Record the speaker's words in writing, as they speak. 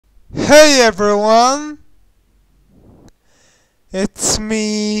Hey everyone! It's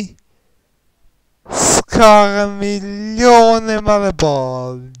me, Scarmiglione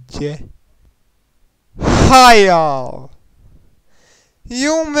Maleboglie. Hi all!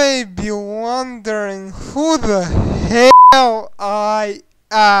 You may be wondering who the hell I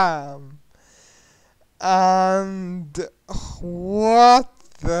am and what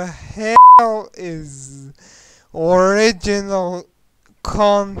the hell is Original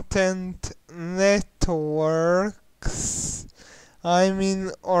Content Networks.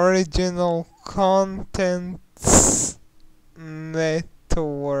 Original Contents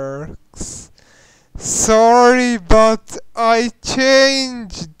Networks. Sorry, but I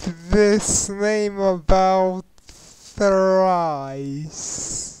changed this name about thrice.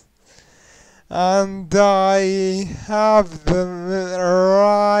 And I have the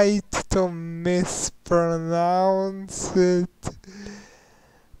right to mispronounce it.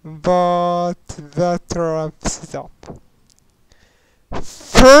 But that wraps it up.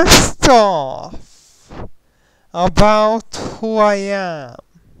 First off, about who I am.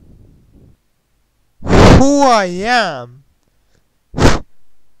 Who I am?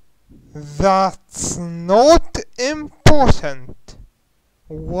 That's not important.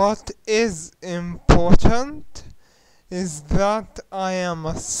 What is important is that I am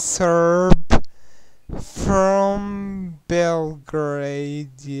a Serb from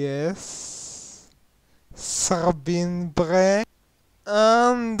Belgrade, yes, Srbin bre,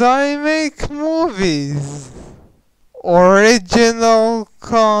 and I make movies, original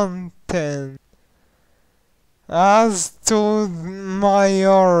content. As to my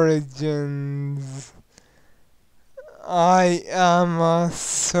origins, I am a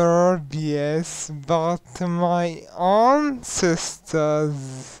Serb, yes, but my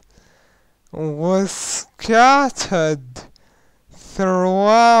ancestors were scattered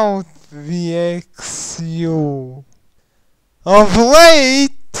throughout the XU. Of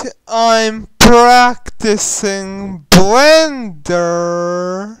late, I'm practicing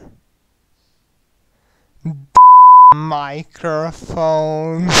Blender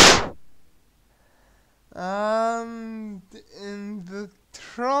microphone. And in the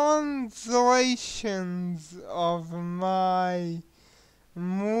translations of my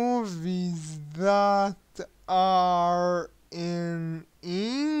movies that are in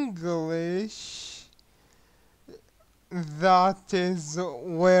English, that is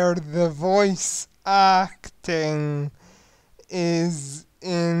where the voice acting is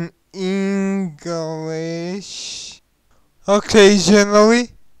in English.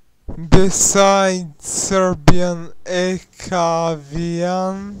 Occasionally, besides Serbian Ekavian,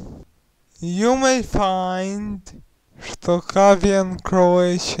 you may find Shtokavian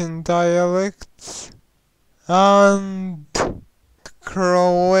Croatian dialects and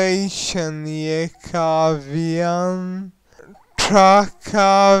Croatian Yekavian, Trakavian,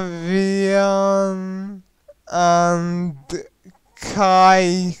 and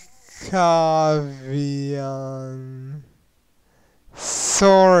Kaikavian.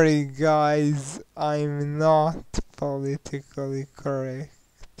 Sorry guys, I'm not politically correct.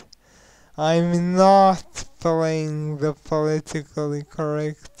 I'm not playing the politically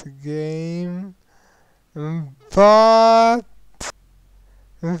correct game, but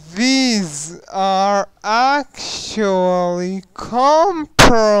these are actually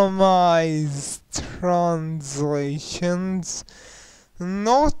compromised translations,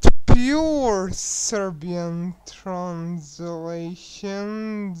 not pure Serbian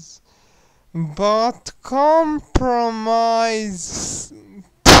translations, but compromised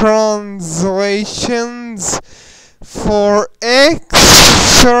translations for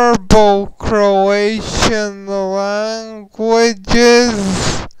ex-Serbo-Croatian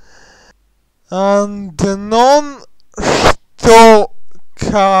languages and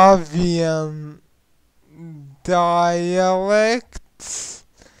non-Shtokavian dialects,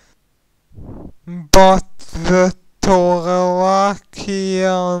 but the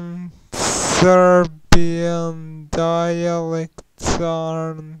Torlakian Serbian dialects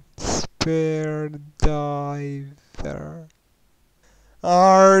aren't spared either.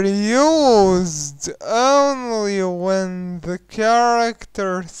 Are used only when the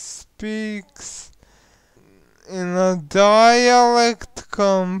character speaks in a dialect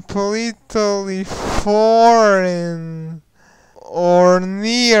completely foreign or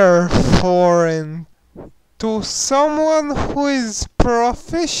near foreign to someone who is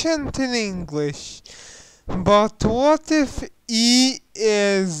proficient in English. But what if he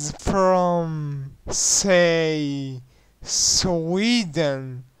is from, say,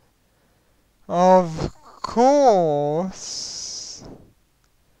 Sweden? Of course,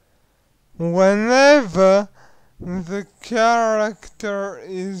 whenever the character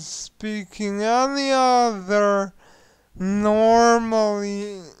is speaking any other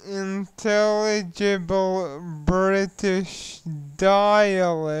normally intelligible British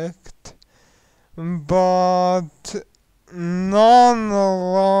dialect, but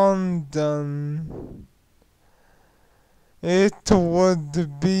non-London, it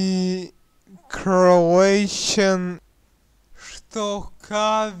would be Croatian. Što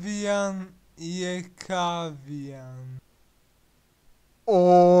kavijan je kavijan.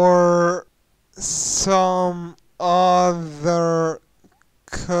 Or some other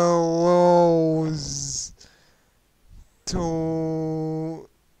close to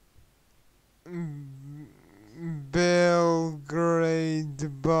Belgrade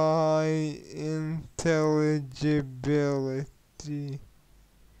by intelligibility,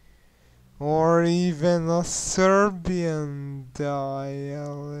 or even a Serbian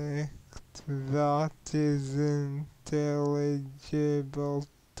dialect that is intelligible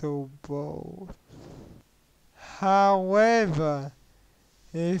to both. However,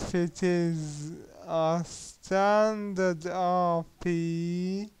 if it is a standard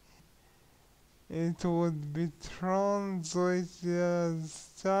RP, it would be translated as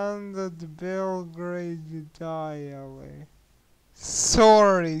standard Belgrade dialect.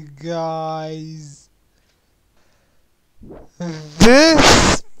 Sorry guys.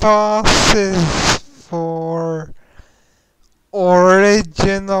 This passes for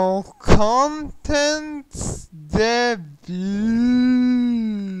original content's debut.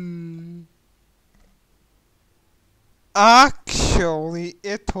 Actually,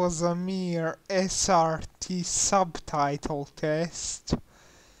 it was a mere SRT subtitle test,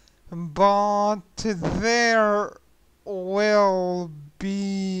 but there will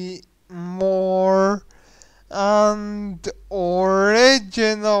be more and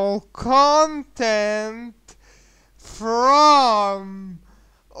original content from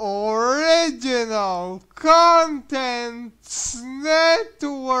Original Contents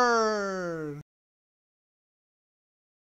Network.